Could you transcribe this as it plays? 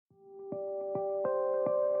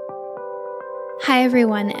Hi,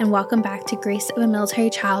 everyone, and welcome back to Grace of a Military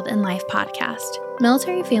Child in Life podcast.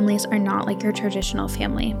 Military families are not like your traditional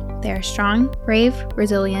family. They are strong, brave,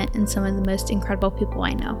 resilient, and some of the most incredible people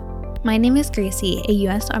I know. My name is Gracie, a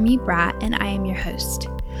U.S. Army brat, and I am your host.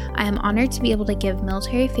 I am honored to be able to give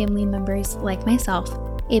military family members like myself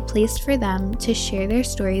a place for them to share their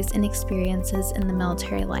stories and experiences in the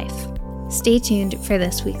military life. Stay tuned for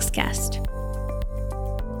this week's guest.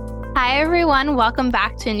 Hi, everyone. Welcome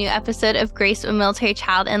back to a new episode of Grace of a Military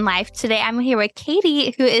Child in Life. Today, I'm here with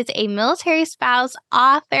Katie, who is a military spouse,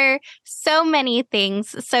 author, so many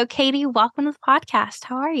things. So, Katie, welcome to the podcast.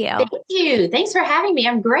 How are you? Thank you. Thanks for having me.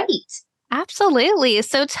 I'm great. Absolutely.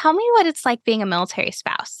 So, tell me what it's like being a military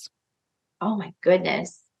spouse. Oh, my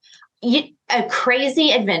goodness. A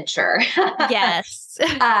crazy adventure. Yes.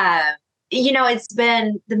 The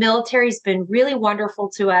military's been really wonderful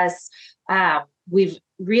to us. We've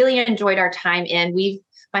really enjoyed our time in.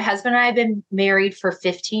 My husband and I have been married for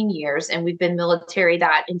 15 years and we've been military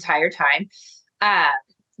that entire time.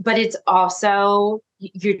 But it's also,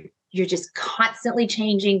 you're just constantly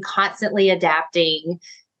changing, constantly adapting.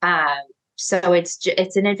 So it's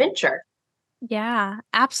an adventure. Yeah,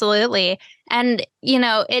 absolutely. And,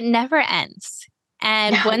 it never ends.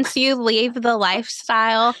 And once you leave the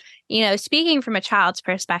lifestyle, speaking from a child's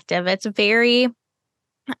perspective,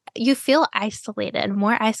 you feel isolated,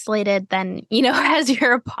 more isolated than, as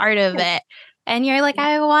you're a part of it. And you're like,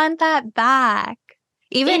 I want that back.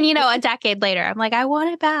 Even, a decade later, I'm like, I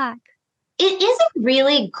want it back. It is a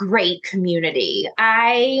really great community.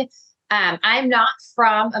 I'm not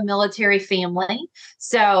from a military family.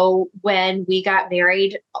 So when we got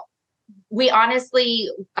married, we honestly,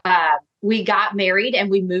 we got married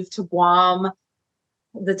and we moved to Guam.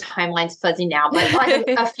 The timeline's fuzzy now, but like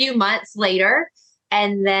a few months later.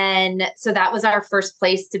 And then, so that was our first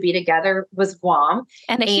place to be together was Guam.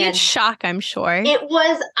 And a huge shock, I'm sure. It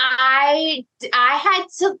was, I had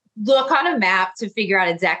to look on a map to figure out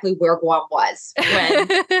exactly where Guam was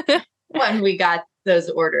when we got those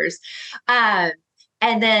orders. And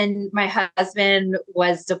then my husband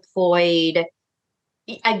was deployed.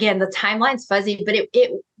 Again, the timeline's fuzzy, but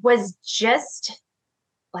it was just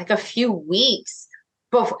like a few weeks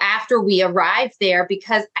after we arrived there,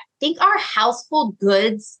 because I think our household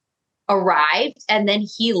goods arrived and then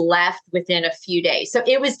he left within a few days. So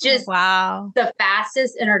it was just the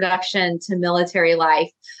fastest introduction to military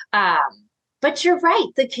life. But you're right.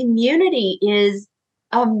 The community is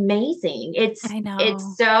amazing. I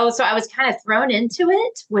was kind of thrown into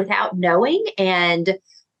it without knowing, and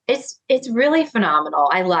it's really phenomenal.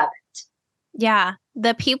 I love it. Yeah.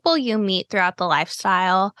 The people you meet throughout the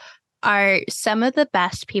lifestyle are some of the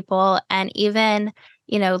best people. And even,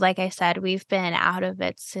 like I said, we've been out of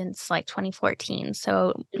it since like 2014.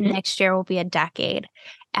 So next year will be a decade.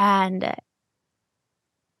 And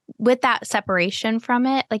with that separation from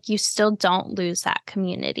it, like you still don't lose that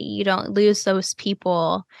community. You don't lose those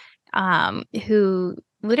people who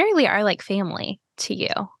literally are like family to you.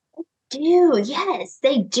 Yes,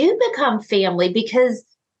 they do become family because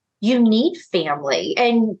you need family.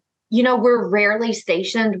 And we're rarely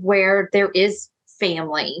stationed where there is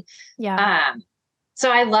family. Yeah. So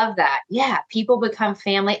I love that. Yeah. People become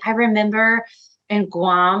family. I remember in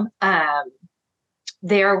Guam,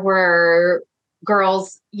 there were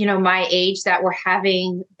girls, my age that were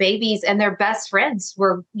having babies and their best friends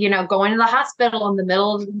were, going to the hospital in the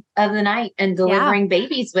middle of the night and delivering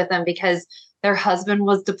babies with them because their husband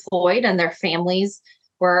was deployed and their families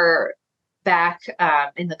were back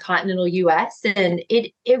in the continental U.S. And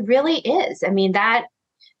it really is. I mean, that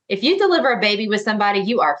if you deliver a baby with somebody,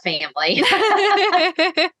 you are family.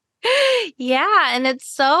 Yeah. And it's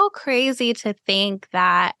so crazy to think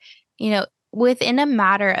that, within a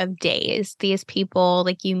matter of days, these people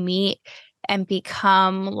like you meet and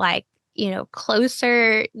become like,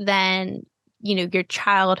 closer than, your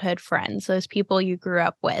childhood friends, those people you grew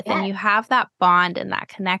up with. Yes. And you have that bond and that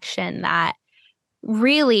connection that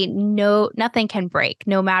really nothing can break,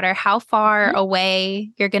 no matter how far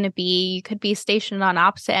away you're going to be. You could be stationed on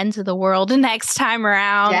opposite ends of the world next time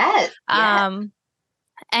around. Yes.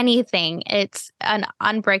 Anything. It's an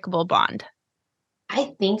unbreakable bond.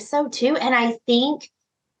 I think so too. And I think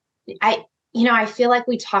I feel like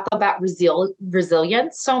we talk about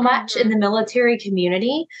resilience so much in the military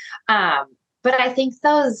community. But I think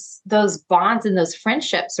those bonds and those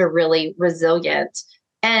friendships are really resilient.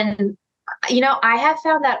 And I have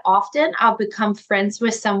found that often I'll become friends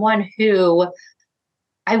with someone who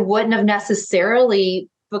I wouldn't have necessarily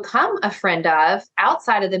become a friend of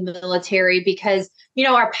outside of the military because,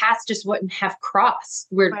 our paths just wouldn't have crossed.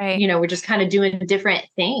 We're just kind of doing different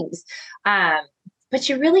things. but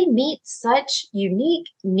you really meet such unique,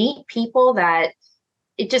 neat people that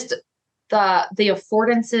it just, the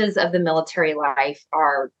affordances of the military life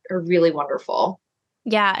are really wonderful.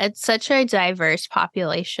 Yeah, it's such a diverse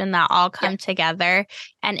population that all come together.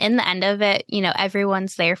 And in the end of it,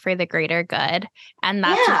 everyone's there for the greater good. And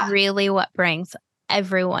that's really what brings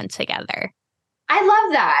everyone together. I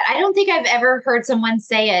love that. I don't think I've ever heard someone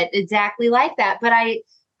say it exactly like that, but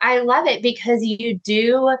I love it because you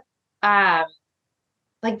do,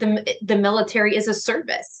 like the military is a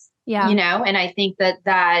service, and I think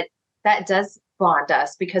that does bond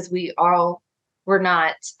us because we're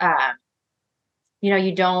not,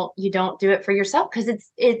 you don't do it for yourself because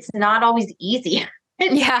it's not always easy.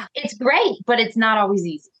 It's great, but it's not always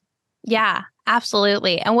easy. Yeah,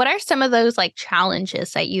 absolutely. And what are some of those like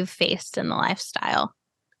challenges that you've faced in the lifestyle?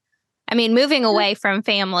 I mean, moving away from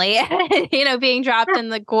family, being dropped in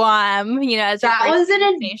the Guam, as that was an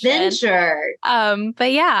adventure.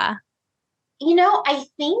 But yeah. I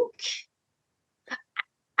think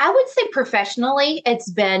I would say professionally, it's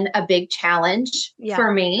been a big challenge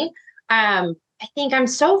for me. I think I'm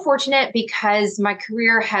so fortunate because my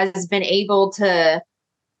career has been able to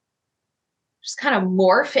just kind of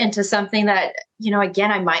morph into something that,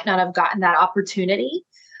 again, I might not have gotten that opportunity.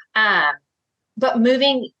 But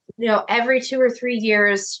moving, every 2 or 3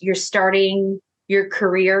 years, you're starting your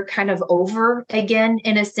career kind of over again,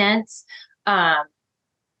 in a sense.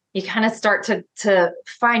 You kind of start to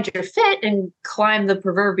find your fit and climb the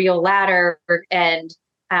proverbial ladder, and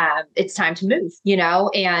it's time to move,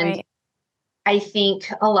 and right. I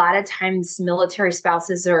think a lot of times military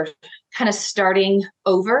spouses are kind of starting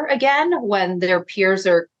over again when their peers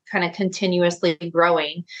are kind of continuously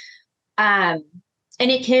growing. And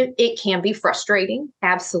it can be frustrating.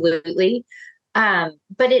 Absolutely. But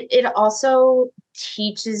it also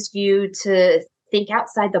teaches you to think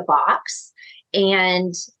outside the box.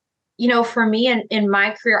 And, for me in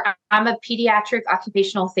my career, I'm a pediatric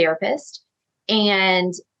occupational therapist,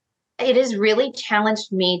 and it has really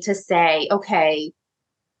challenged me to say, okay,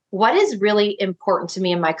 what is really important to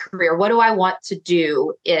me in my career? What do I want to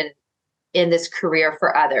do in this career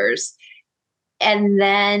for others? And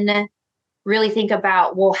then really think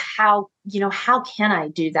about, well, how can I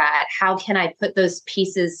do that? How can I put those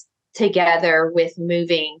pieces together with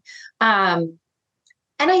moving? And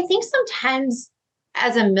I think sometimes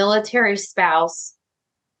as a military spouse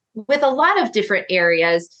with a lot of different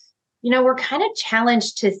areas, we're kind of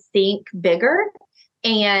challenged to think bigger.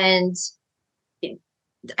 And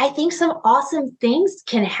I think some awesome things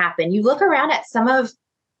can happen. You look around at some of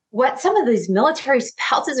these military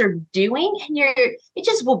spouses are doing, and it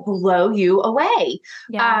just will blow you away.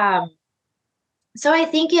 Yeah. So I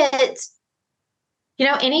think it's,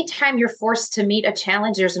 anytime you're forced to meet a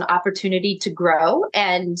challenge, there's an opportunity to grow.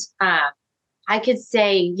 And I could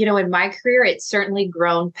say, in my career, it's certainly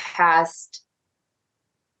grown past,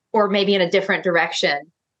 or maybe in a different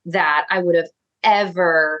direction that I would have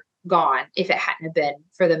ever gone if it hadn't have been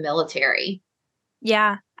for the military.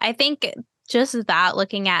 Yeah, I think just that,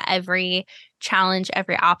 looking at every challenge,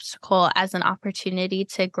 every obstacle as an opportunity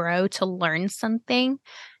to grow, to learn something,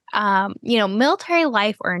 military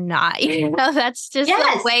life or not, that's just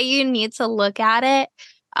the way you need to look at it.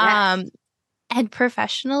 And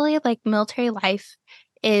professionally, like military life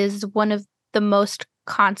is one of the most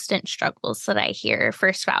constant struggles that I hear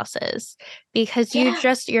for spouses, because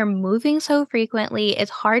you're moving so frequently.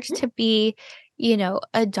 It's hard to be,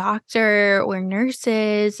 a doctor or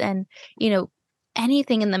nurses and,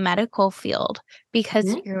 anything in the medical field, because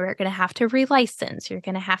you're going to have to relicense. You're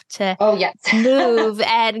going to have to move,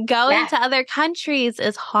 and going to other countries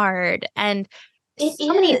is hard. And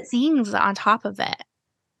so many things on top of it.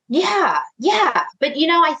 Yeah. But,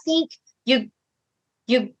 I think you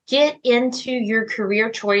get into your career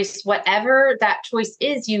choice, whatever that choice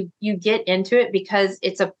is, you get into it because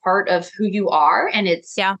it's a part of who you are, and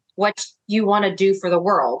it's what you want to do for the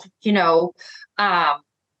world,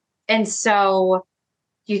 and so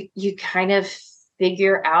you kind of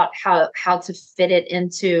figure out how to fit it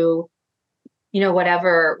into,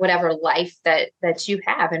 whatever life that you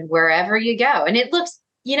have and wherever you go. And it looks,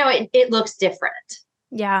 it looks different.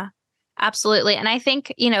 Yeah, absolutely. And I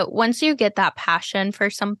think, once you get that passion for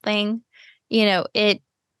something, it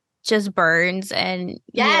just burns, and,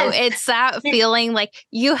 it's that feeling like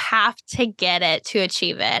you have to get it to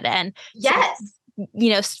achieve it. And,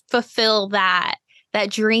 fulfill that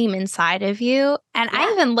dream inside of you. And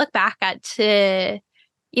I even look back to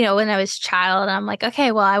when I was a child, I'm like,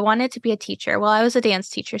 okay, well, I wanted to be a teacher. Well, I was a dance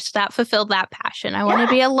teacher, so that fulfilled that passion. I wanted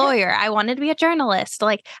to be a lawyer. I wanted to be a journalist.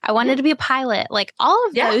 Like, I wanted to be a pilot. Like, all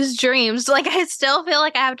of those dreams, like, I still feel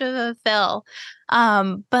like I have to fulfill.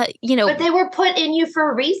 But they were put in you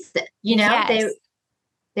for a reason. Yes.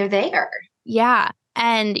 They're there. Yeah.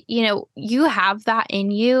 And, you have that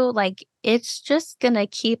in you. Like, it's just going to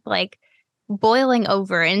keep like boiling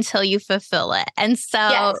over until you fulfill it. And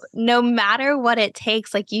so no matter what it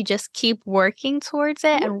takes, like, you just keep working towards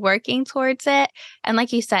it and working towards it. And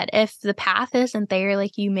like you said, if the path isn't there,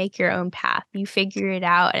 like, you make your own path, you figure it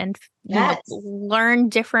out and learn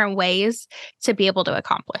different ways to be able to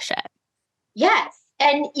accomplish it. Yes.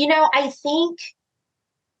 And, I think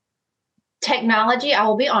technology, I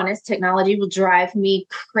will be honest, technology will drive me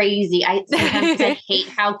crazy. Sometimes I hate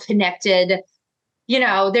how connected,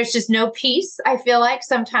 there's just no peace, I feel like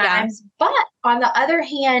sometimes. But on the other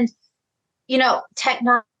hand,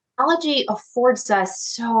 technology affords us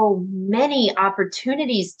so many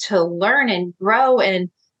opportunities to learn and grow. And,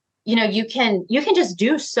 you can just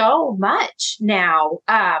do so much now.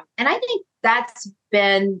 And I think that's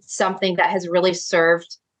been something that has really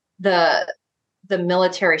served the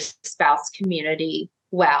military spouse community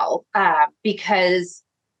well, because,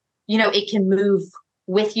 it can move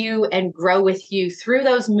with you and grow with you through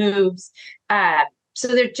those moves. So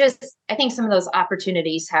I think some of those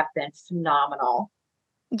opportunities have been phenomenal.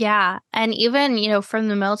 Yeah. And even, from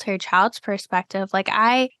the military child's perspective, like,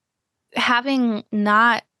 having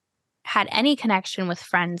not had any connection with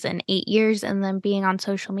friends in 8 years and then being on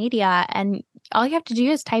social media, and all you have to do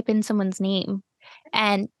is type in someone's name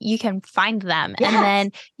and you can find them. And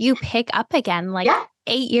then you pick up again. Like,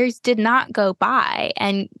 8 years did not go by,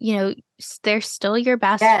 and they're still your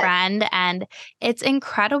best friend. And it's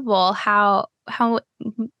incredible how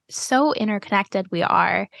so interconnected we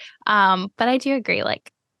are. But I do agree,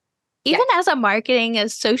 like, even as a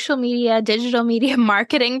social media, digital media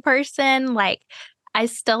marketing person, like, I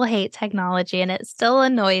still hate technology and it still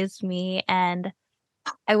annoys me. And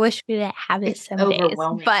I wish we didn't have it some days.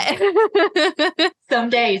 But some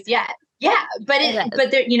days, yeah. But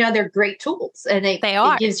they're great tools, and it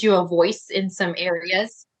gives you a voice in some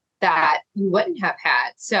areas that you wouldn't have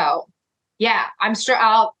had. So, yeah,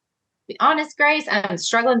 I'll be honest, Grace, I'm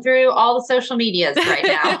struggling through all the social medias right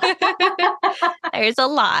now. There's a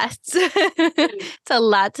lot. It's a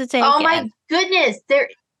lot to take in. Oh my goodness.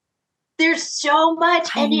 There's so much.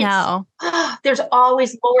 I know. There's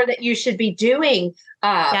always more that you should be doing.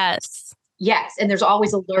 Yes. And there's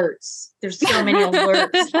always alerts. There's so many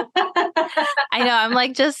alerts. I know. I'm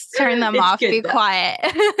like, just turn them off. Be quiet.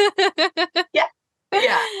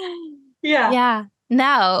 Yeah.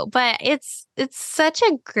 No, but it's such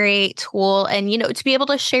a great tool, and to be able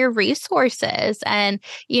to share resources, and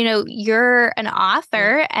you're an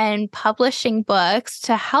author and publishing books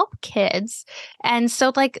to help kids, and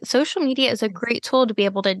so, like, social media is a great tool to be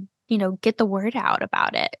able to get the word out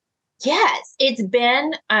about it. Yes, it's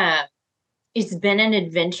been an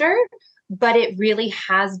adventure, but it really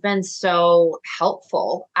has been so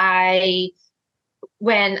helpful. I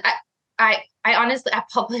honestly, I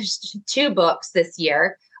published 2 books this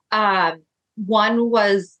year. One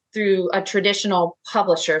was through a traditional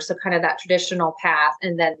publisher, so kind of that traditional path,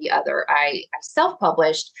 and then the other I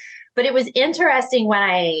self-published. But it was interesting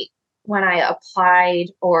when I applied,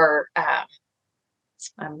 or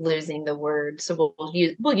I'm losing the word, so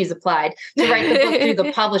we'll use applied, to write the book through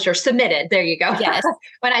the publisher. Submitted. There you go. Yes.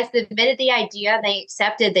 When I submitted the idea, they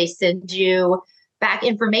accepted. They send you back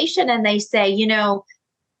information, and they say,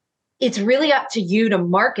 it's really up to you to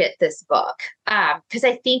market this book. Because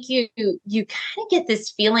I think you kind of get this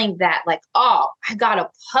feeling that, like, oh, I got a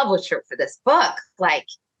publisher for this book. Like,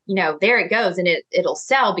 there it goes, and it'll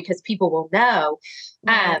sell because people will know.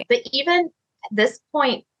 Right. But even at this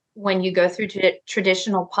point, when you go through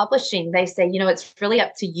traditional publishing, they say, it's really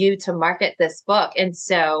up to you to market this book. And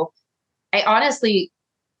so I honestly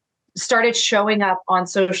started showing up on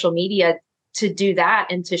social media to do that,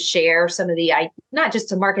 and to share some of not just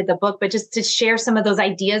to market the book, but just to share some of those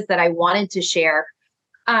ideas that I wanted to share.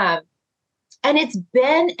 And it's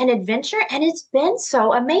been an adventure, and it's been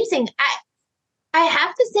so amazing. I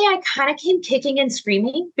have to say, I kind of came kicking and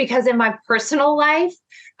screaming, because in my personal life,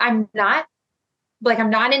 I'm not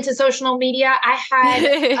into social media. I had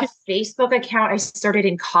a Facebook account I started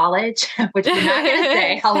in college, which we're not going to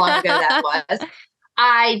say how long ago that was.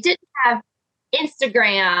 I didn't have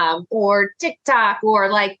Instagram or TikTok, or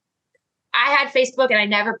I had Facebook and I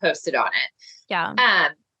never posted on it. Yeah.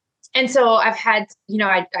 And so I've had,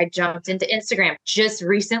 I jumped into Instagram just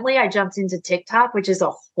recently. I jumped into TikTok, which is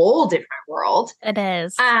a whole different world. It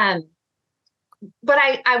is. but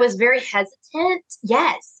I was very hesitant.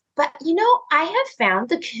 Yes. But, I have found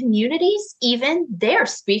the communities, even there,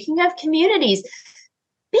 speaking of communities,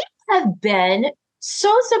 people have been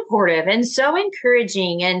so supportive and so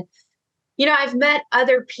encouraging. And, I've met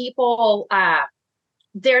other people.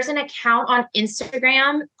 There's an account on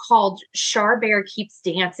Instagram called Char Bear Keeps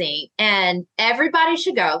Dancing, and everybody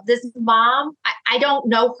should go. This mom, I don't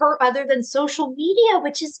know her other than social media,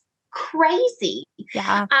 which is crazy.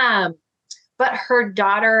 Yeah. But her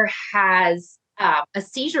daughter has a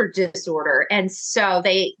seizure disorder. And so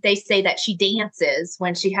they say that she dances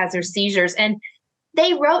when she has her seizures. And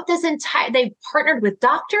they partnered with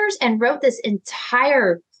doctors and wrote this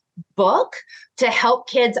entire book to help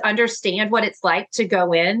kids understand what it's like to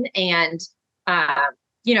go in and,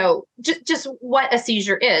 just what a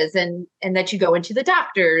seizure is and that you go into the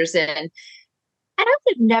doctors. And I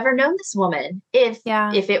would have never known this woman if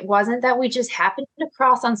it wasn't that we just happened to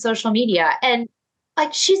cross on social media. And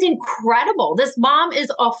like, she's incredible. This mom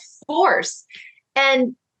is a force.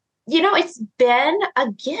 And, it's been,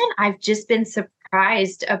 again, I've just been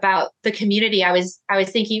surprised about the community. I was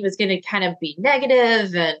thinking it was going to kind of be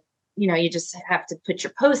negative and, you just have to put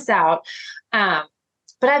your posts out. But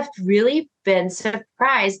I've really been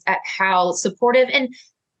surprised at how supportive and,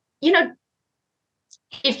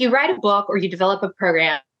 if you write a book or you develop a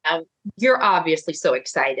program, you're obviously so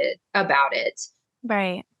excited about it.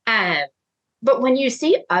 Right. But when you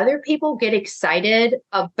see other people get excited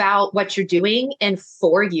about what you're doing and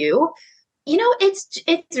for you, it's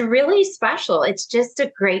really special. It's just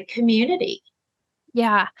a great community.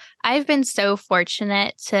 Yeah, I've been so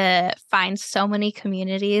fortunate to find so many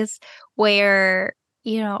communities where,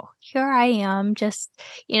 here I am, just,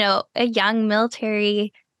 a young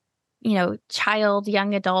military, child,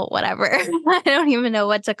 young adult, whatever. I don't even know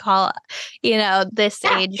what to call, this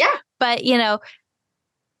age. Yeah. But,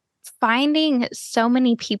 finding so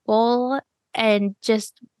many people and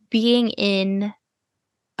just being in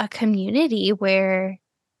a community where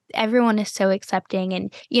everyone is so accepting.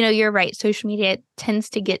 And, you're right. Social media tends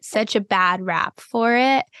to get such a bad rap for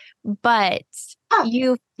it, but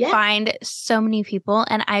you find so many people,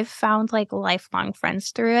 and I've found like lifelong friends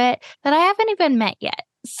through it that I haven't even met yet.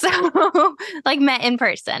 So like met in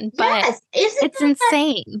person, but it's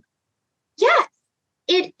insane. Yes,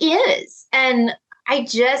 it is. And I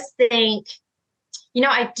just think,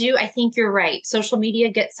 I think you're right. Social media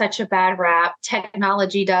gets such a bad rap.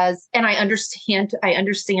 Technology does. And I understand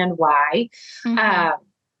why. Mm-hmm.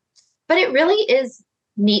 But it really is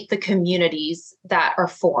neat, the communities that are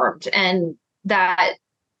formed and that,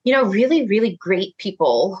 really, really great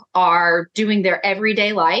people are doing their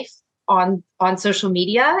everyday life on social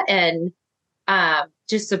media and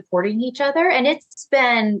just supporting each other. And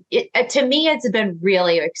to me, it's been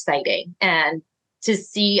really exciting. And to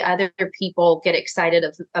see other people get excited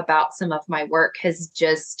about some of my work has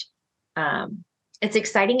just, it's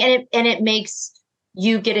exciting. And it makes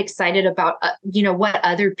you get excited about, what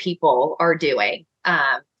other people are doing.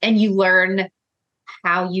 And you learn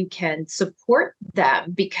how you can support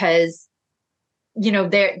them because,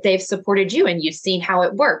 they've supported you and you've seen how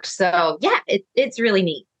it works. So yeah, it's really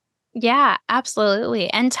neat. Yeah, absolutely.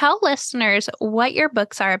 And tell listeners what your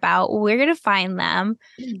books are about, where to find them,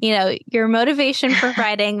 your motivation for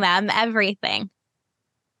writing them, everything.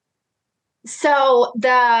 So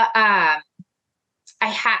I've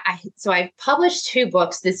published 2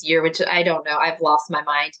 books this year, which I don't know. I've lost my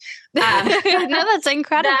mind. No, that's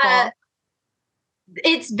incredible.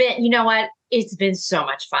 It's been, you know what? It's been so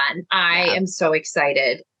much fun. I am so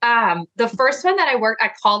excited. The first one that I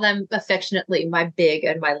call them affectionately my big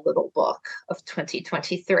and my little book of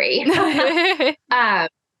 2023.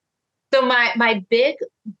 So my big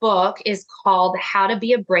book is called How to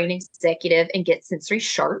Be a Brain Executive and Get Sensory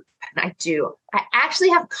Sharp. And I actually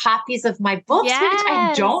have copies of my books, which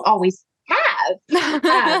I don't always have.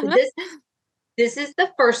 This is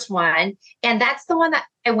the first one. And that's the one that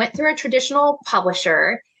I went through a traditional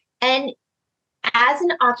publisher. And as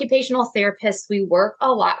an occupational therapist, we work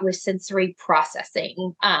a lot with sensory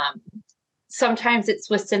processing. Sometimes it's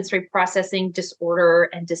with sensory processing disorder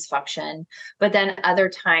and dysfunction, but then other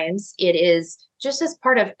times it is just as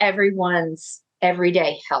part of everyone's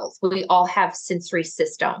everyday health. We all have sensory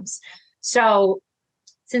systems. So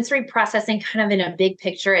sensory processing, kind of in a big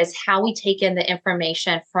picture, is how we take in the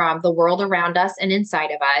information from the world around us and inside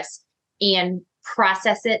of us and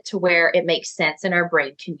process it to where it makes sense and our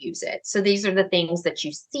brain can use it. So these are the things that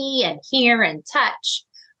you see and hear and touch,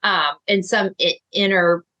 and some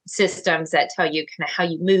inner systems that tell you kind of how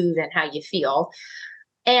you move and how you feel.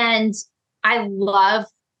 And I love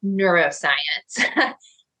neuroscience.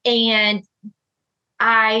 And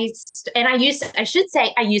I should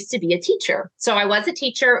say I used to be a teacher. So I was a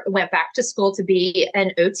teacher, went back to school to be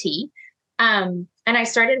an OT. And I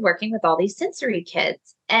started working with all these sensory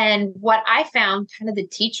kids. And what I found, kind of the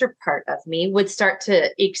teacher part of me would start to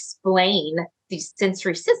explain these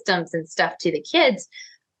sensory systems and stuff to the kids.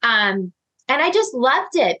 And I just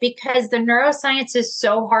loved it because the neuroscience is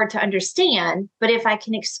so hard to understand. But if I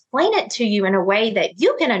can explain it to you in a way that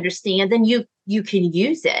you can understand, then you can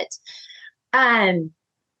use it.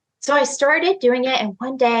 So I started doing it. And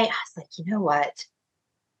one day I was like, you know what?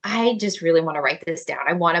 I just really want to write this down.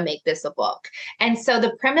 I want to make this a book. And so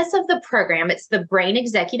the premise of the program, it's the Brain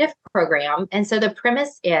Executive Program. And so the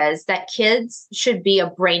premise is that kids should be a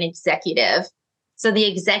brain executive. So the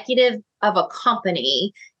executive of a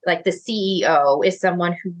company, like the CEO, is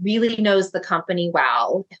someone who really knows the company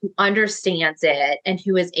well, who understands it, and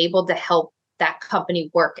who is able to help that company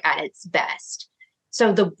work at its best.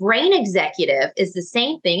 So the brain executive is the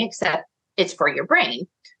same thing, except it's for your brain.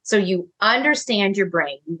 So you understand your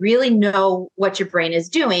brain, you really know what your brain is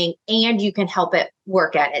doing, and you can help it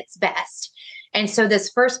work at its best. And so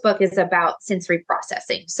this first book is about sensory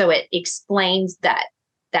processing. So it explains that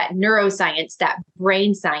neuroscience, that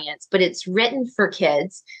brain science, but it's written for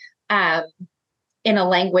kids in a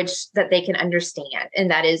language that they can understand. And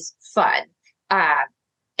that is fun.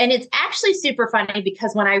 And it's actually super funny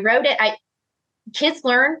because when I wrote it, kids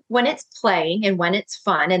learn when it's playing and when it's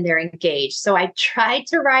fun and they're engaged. So I tried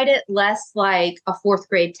to write it less like a fourth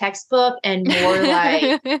grade textbook and more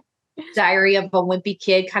like Diary of a Wimpy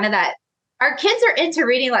Kid, kind of that. Our kids are into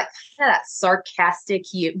reading like kind of that sarcastic,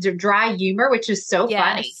 dry humor, which is so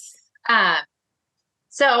funny.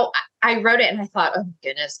 So I wrote it and I thought, oh my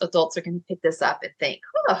goodness, adults are going to pick this up and think,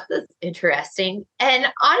 oh, this is interesting. And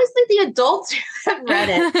honestly, the adults who have read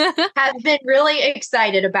it have been really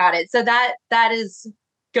excited about it. So that is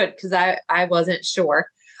good because I wasn't sure.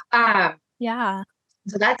 Yeah.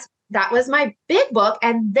 So that was my big book.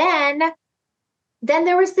 And then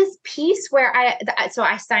there was this piece where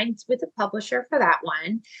I signed with a publisher for that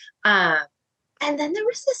one. And then there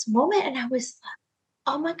was this moment and I was like,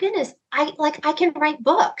 oh my goodness, I can write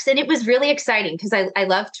books. And it was really exciting because I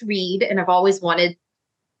love to read and I've always wanted,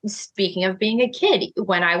 speaking of being a kid,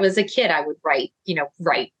 when I was a kid, I would write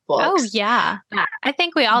books. Oh yeah. I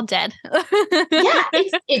think we all did. Yeah,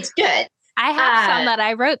 it's good. I have some that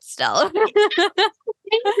I wrote still.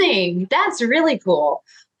 Amazing. That's really cool.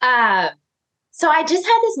 So I just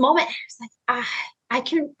had this moment. I was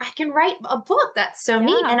like, I can write a book. That's so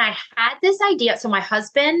neat. And I had this idea. So my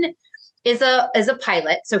husband is a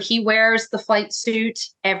pilot. So he wears the flight suit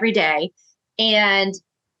every day and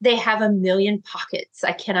they have 1 million pockets.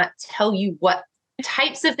 I cannot tell you what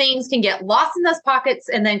types of things can get lost in those pockets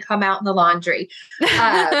and then come out in the laundry.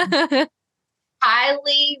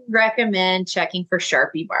 Highly recommend checking for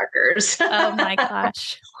Sharpie markers. Oh my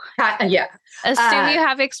gosh. Yeah. Assume you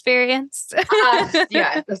have experience.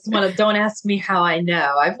 Yeah. That's one. Don't ask me how I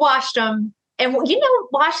know. I've washed them. And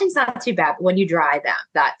washing's not too bad, but when you dry them,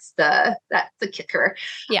 that's the kicker.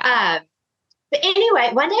 Yeah. But anyway,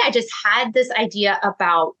 one day I just had this idea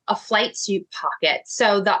about a flight suit pocket.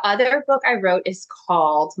 So the other book I wrote is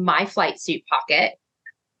called My Flight Suit Pocket.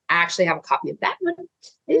 I actually have a copy of that one.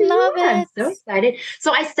 Love it. I'm so excited.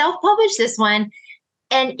 So I self-published this one,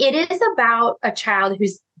 and it is about a child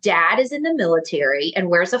whose dad is in the military and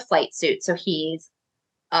wears a flight suit. So he's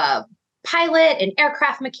a pilot, an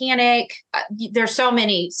aircraft mechanic. There's so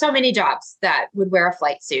many jobs that would wear a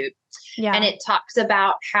flight suit. Yeah. And it talks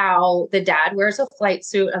about how the dad wears a flight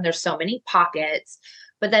suit and there's so many pockets.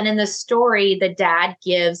 But then in the story, the dad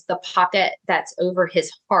gives the pocket that's over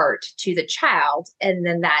his heart to the child. And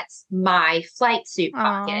then that's my flight suit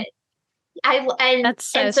pocket. That's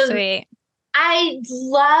so sweet. I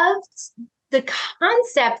loved the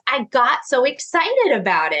concept. I got so excited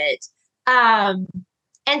about it.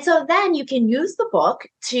 And so then you can use the book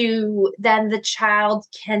to, then the child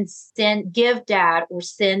can give dad or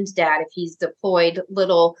send dad, if he's deployed,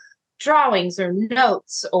 little drawings or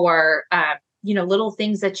notes or, little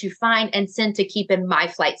things that you find and send to keep in my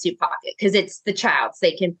flight suit pocket because it's the child's.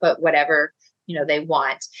 They can put whatever, they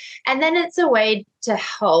want. And then it's a way to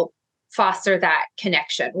help foster that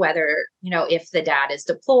connection, whether, if the dad is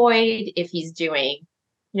deployed, if he's doing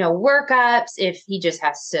workups, if he just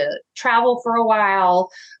has to travel for a while,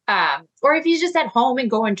 or if he's just at home and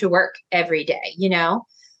going to work every day,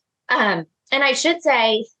 And I should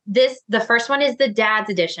say the first one is the dad's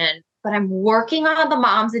edition, but I'm working on the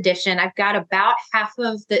mom's edition. I've got about half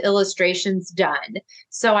of the illustrations done.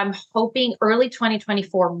 So I'm hoping early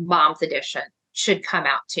 2024 mom's edition should come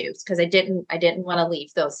out too, because I didn't want to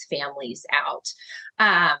leave those families out.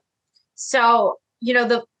 So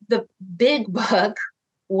the big book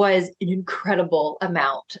was an incredible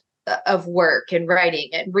amount of work and writing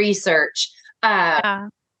and research. Yeah.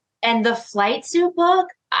 And the flight suit book,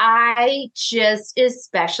 I just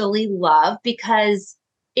especially love because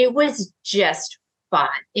it was just fun.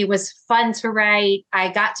 It was fun to write.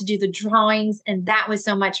 I got to do the drawings, and that was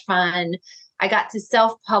so much fun. I got to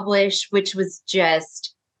self-publish, which was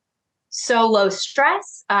just so low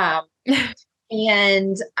stress.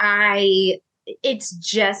 And it's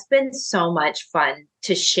just been so much fun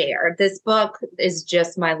to share. This book is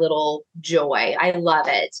just my little joy. I love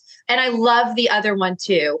it. And I love the other one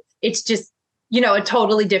too. It's just, a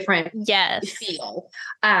totally different feel.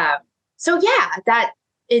 So yeah,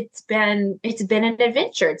 it's been an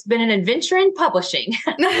adventure. It's been an adventure in publishing.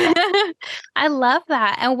 I love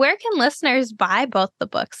that. And where can listeners buy both the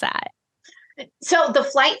books at? So the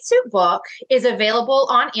flight suit book is available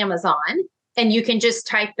on Amazon, and you can just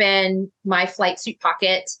type in My Flight Suit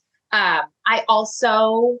Pocket. I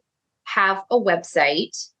also have a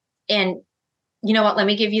website, and you know what? Let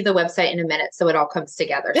me give you the website in a minute so it all comes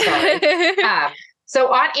together. Sorry.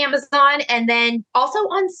 So on Amazon, and then also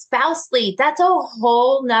on Spousely. That's a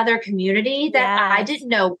whole nother community that I didn't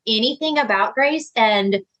know anything about, Grace,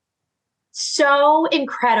 and so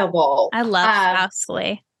incredible. I love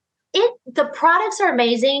Spousely. The products are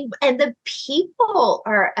amazing and the people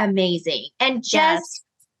are amazing. And just,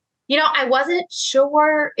 I wasn't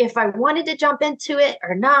sure if I wanted to jump into it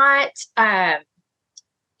or not. And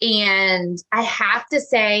I have to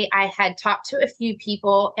say, I had talked to a few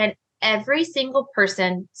people, and every single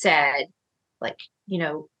person said, like,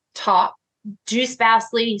 do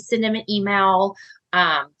Spousely, send them an email.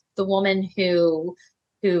 The woman who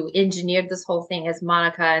engineered this whole thing is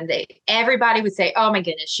Monica, and everybody would say, oh my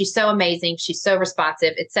goodness, she's so amazing. She's so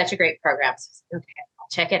responsive. It's such a great program. So, okay, I'll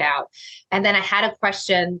check it out. And then I had a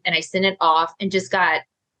question and I sent it off and just got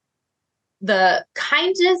the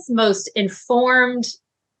kindest, most informed,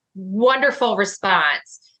 wonderful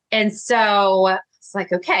response. And so it's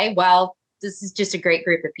like, okay, well, this is just a great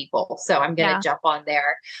group of people. So I'm going to jump on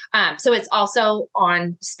there. So it's also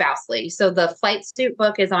on Spousely. So the flight suit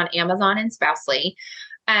book is on Amazon and Spousely.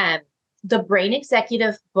 The Brain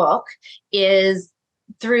Executive book is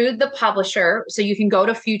through the publisher. So you can go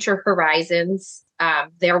to Future Horizons,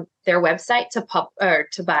 their website to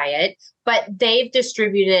buy it, but they've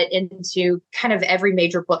distributed it into kind of every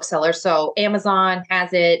major bookseller. So Amazon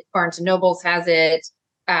has it, Barnes and Nobles has it,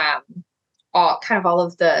 all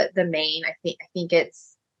of the main. I think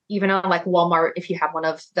it's even on like Walmart if you have one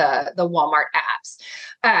of the Walmart apps.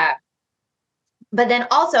 But then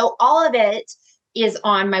also all of it is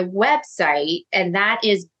on my website, and that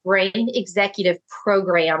is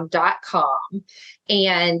brainexecutiveprogram.com.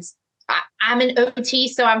 And I'm an OT,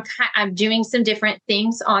 so I'm doing some different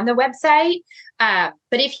things on the website.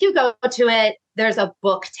 But if you go to it, there's a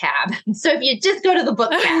book tab. So if you just go to the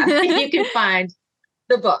book tab, you can find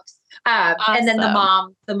the books. Awesome. And then the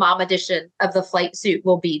mom edition of the flight suit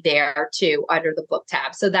will be there too under the book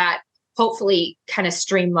tab. So that hopefully kind of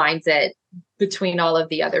streamlines it between all of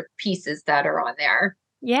the other pieces that are on there.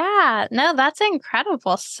 Yeah, no, that's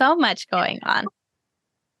incredible. So much going on.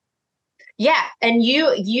 Yeah. And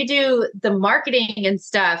you do the marketing and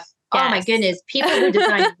stuff. Yes. Oh my goodness. People who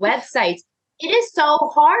design websites. It is so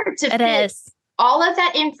hard to fit all of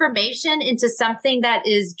that information into something that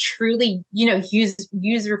is truly,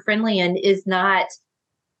 user friendly and is not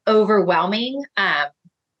overwhelming.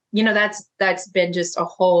 That's been just a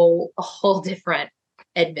whole different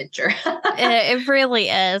adventure. It really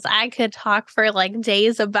is. I could talk for like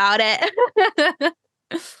days about it.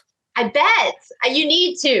 I bet you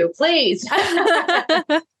need to, please.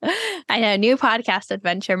 I know, new podcast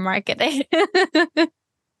adventure marketing.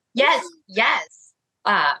 Yes.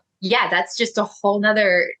 Yeah, that's just a whole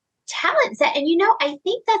nother talent set. And, I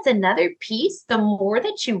think that's another piece. The more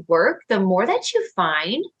that you work, the more that you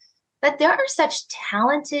find that there are such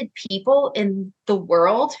talented people in the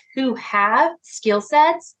world who have skill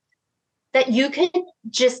sets that you could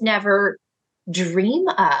just never dream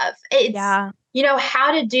of. It's,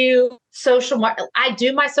 how to do I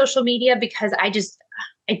do my social media because I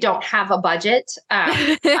don't have a budget.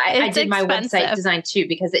 I did my website design too,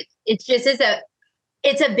 because it just is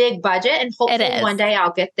it's a big budget, and hopefully one day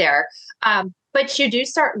I'll get there. But you do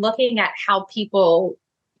start looking at how people,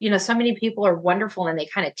 so many people are wonderful and they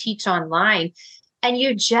kind of teach online, and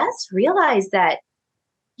you just realize that,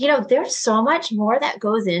 there's so much more that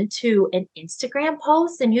goes into an Instagram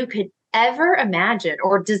post than you could ever imagine,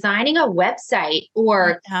 or designing a website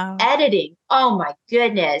or editing. Oh my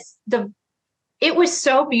goodness. It was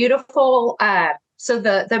so beautiful. So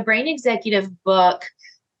the Brain Executive book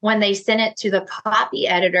when they sent it to the copy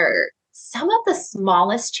editor, some of the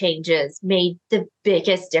smallest changes made the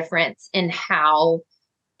biggest difference in how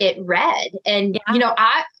it read. And,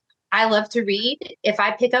 Yeah. I love to read. If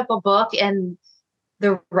I pick up a book and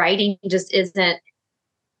the writing just isn't,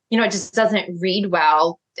 it just doesn't read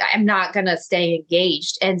well, I'm not going to stay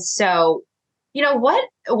engaged. And so,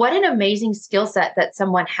 what an amazing skill set that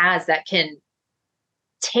someone has that can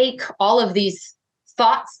take all of these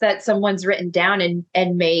thoughts that someone's written down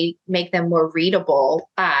and may make them more readable.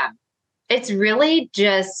 It's really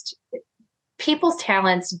just people's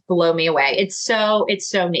talents blow me away. It's so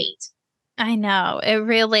neat. I know it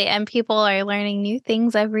really, and people are learning new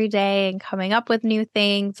things every day and coming up with new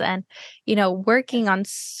things and, working on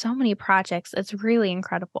so many projects. It's really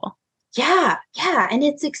incredible. Yeah. Yeah. And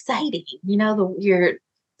it's exciting. The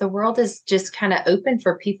world is just kind of open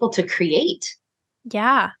for people to create.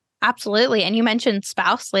 Yeah, absolutely. And you mentioned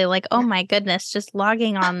Spousely, like, oh my goodness, just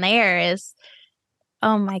logging on there is,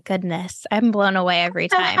 oh my goodness, I'm blown away every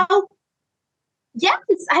So time. yes,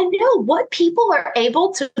 I know what people are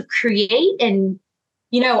able to create and,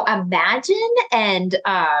 imagine and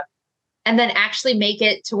then actually make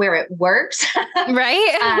it to where it works.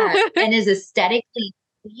 Right? And is aesthetically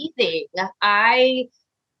pleasing.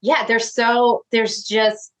 There's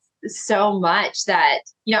just so much that,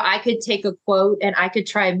 I could take a quote and I could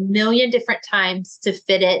try a million different times to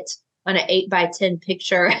fit it on an 8x10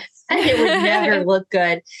 picture and it would never look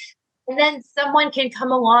good. And then someone can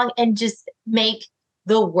come along and just make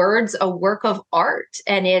the words a work of art.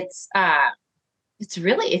 And it's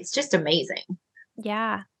just amazing.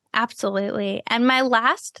 Yeah, absolutely. And my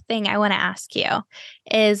last thing I want to ask you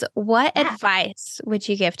is what advice would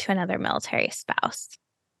you give to another military spouse?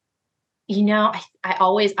 I'm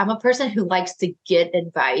a person who likes to get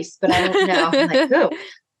advice, but I don't know. I'm like, who?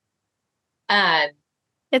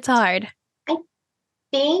 It's hard. I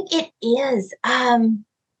think it is. I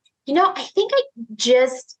think I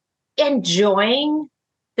just enjoying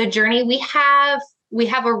the journey. We have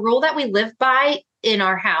a rule that we live by in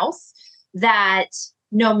our house that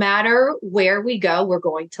no matter where we go, we're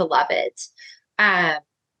going to love it. And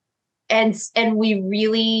we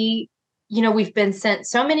really, we've been sent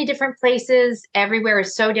so many different places. Everywhere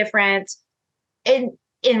is so different. And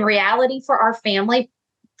in reality, for our family,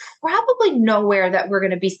 probably nowhere that we're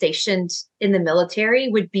going to be stationed in the military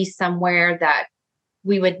would be somewhere that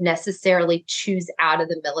we would necessarily choose out of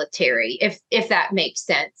the military, if that makes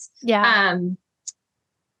sense. Yeah.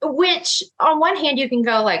 Which on one hand you can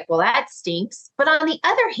go like, well, that stinks. But on the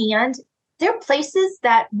other hand, there are places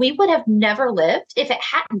that we would have never lived if it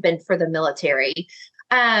hadn't been for the military.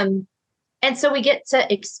 And so we get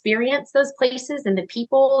to experience those places and the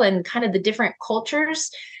people and kind of the different cultures.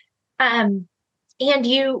 And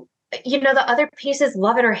the other pieces,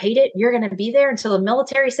 love it or hate it, you're going to be there until the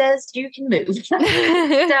military says you can move. So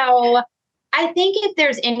I think if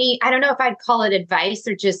there's I don't know if I'd call it advice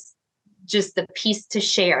or just the piece to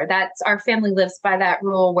share. That's our family lives by that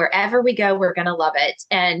rule. Wherever we go, we're going to love it.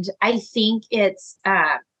 And I think it's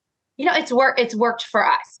worked for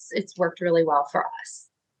us. It's worked really well for us.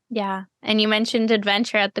 Yeah. And you mentioned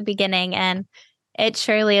adventure at the beginning, and it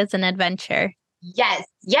surely is an adventure. Yes.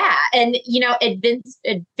 Yeah. And,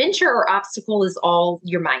 adventure or obstacle is all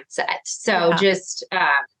your mindset. So just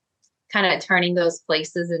kind of turning those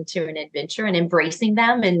places into an adventure and embracing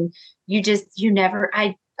them. And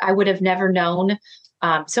I would have never known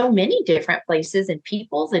so many different places and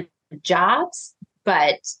peoples and jobs,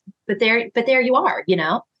 but there you are,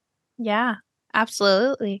 Yeah,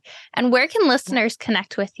 absolutely. And where can listeners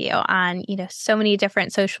connect with you on, so many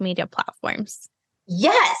different social media platforms?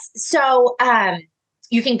 Yes. So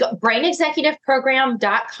you can go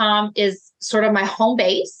brainexecutiveprogram.com is sort of my home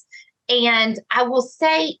base. And I will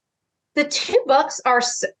say the two books are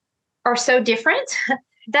so different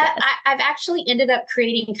that I've actually ended up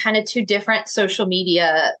creating kind of two different social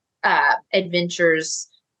media adventures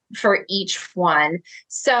for each one.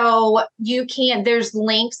 So there's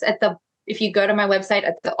links if you go to my website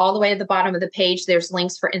all the way at the bottom of the page, there's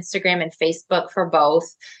links for Instagram and Facebook for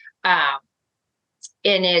both.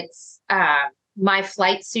 And it's My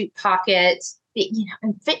Flight Suit Pocket.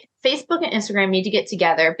 Facebook and Instagram need to get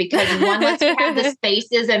together because one lets you have the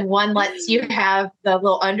spaces and one lets you have the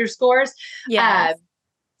little underscores. Yeah.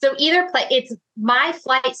 So either it's My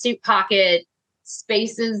Flight Suit Pocket,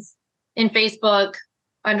 spaces in Facebook,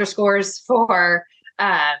 underscores for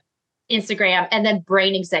Instagram, and then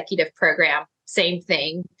Brain Executive Program, same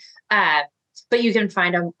thing. But you can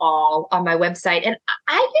find them all on my website. And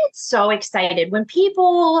I get so excited when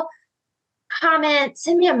people comment,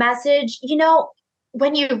 send me a message.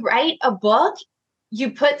 When you write a book,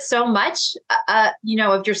 you put so much,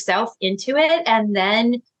 of yourself into it, and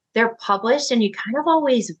then they're published, and you kind of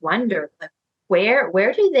always wonder, like,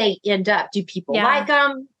 where do they end up? Do people like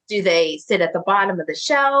them? Do they sit at the bottom of the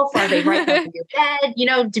shelf? Are they right under your bed?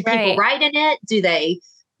 Do people write in it? Do they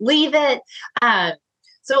leave it?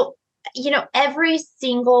 So, every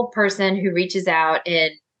single person who reaches out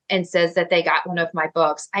and says that they got one of my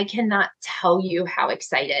books, I cannot tell you how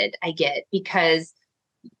excited I get, because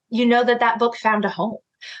that book found a home.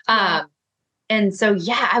 And so,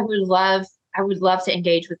 I would love to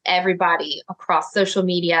engage with everybody across social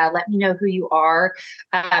media. Let me know who you are.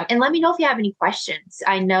 And let me know if you have any questions.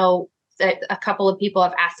 I know that a couple of people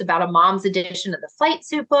have asked about a mom's edition of the flight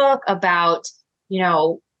suit book, about,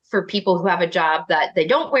 for people who have a job that they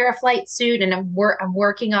don't wear a flight suit. And I'm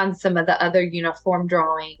working on some of the other uniform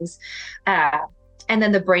drawings. And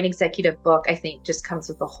then the Brain Executive book, I think, just comes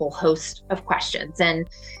with a whole host of questions. And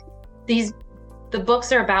the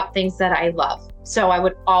books are about things that I love. So I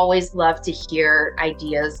would always love to hear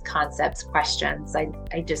ideas, concepts, questions. I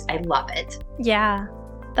love it. Yeah,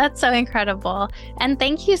 that's so incredible. And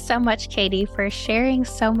thank you so much, Katie, for sharing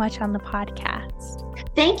so much on the podcast.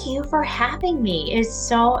 Thank you for having me. It's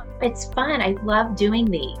fun. I love doing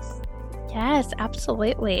these. Yes,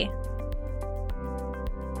 absolutely.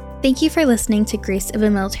 Thank you for listening to Grace of a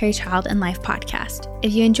Military Child and Life podcast.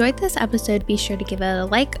 If you enjoyed this episode, be sure to give it a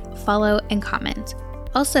like, follow, and comment.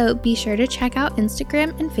 Also, be sure to check out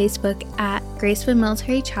Instagram and Facebook at Grace of a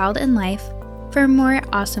Military Child and Life for more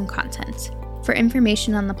awesome content. For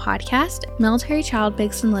information on the podcast, Military Child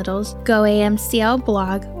Bigs and Littles, GoAMCL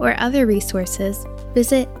blog, or other resources,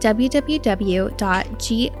 visit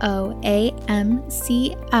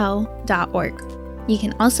www.goamcl.org. You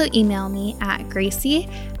can also email me at Gracie,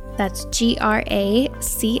 that's GRACIE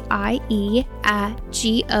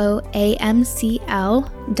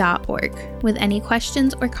 @GOAMCL.org with any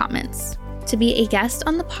questions or comments. To be a guest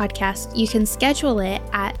on the podcast, you can schedule it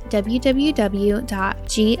at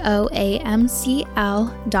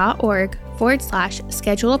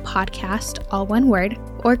www.goamcl.org/schedule a podcast, all one word,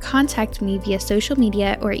 or contact me via social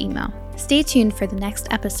media or email. Stay tuned for the next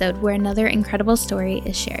episode where another incredible story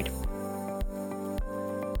is shared.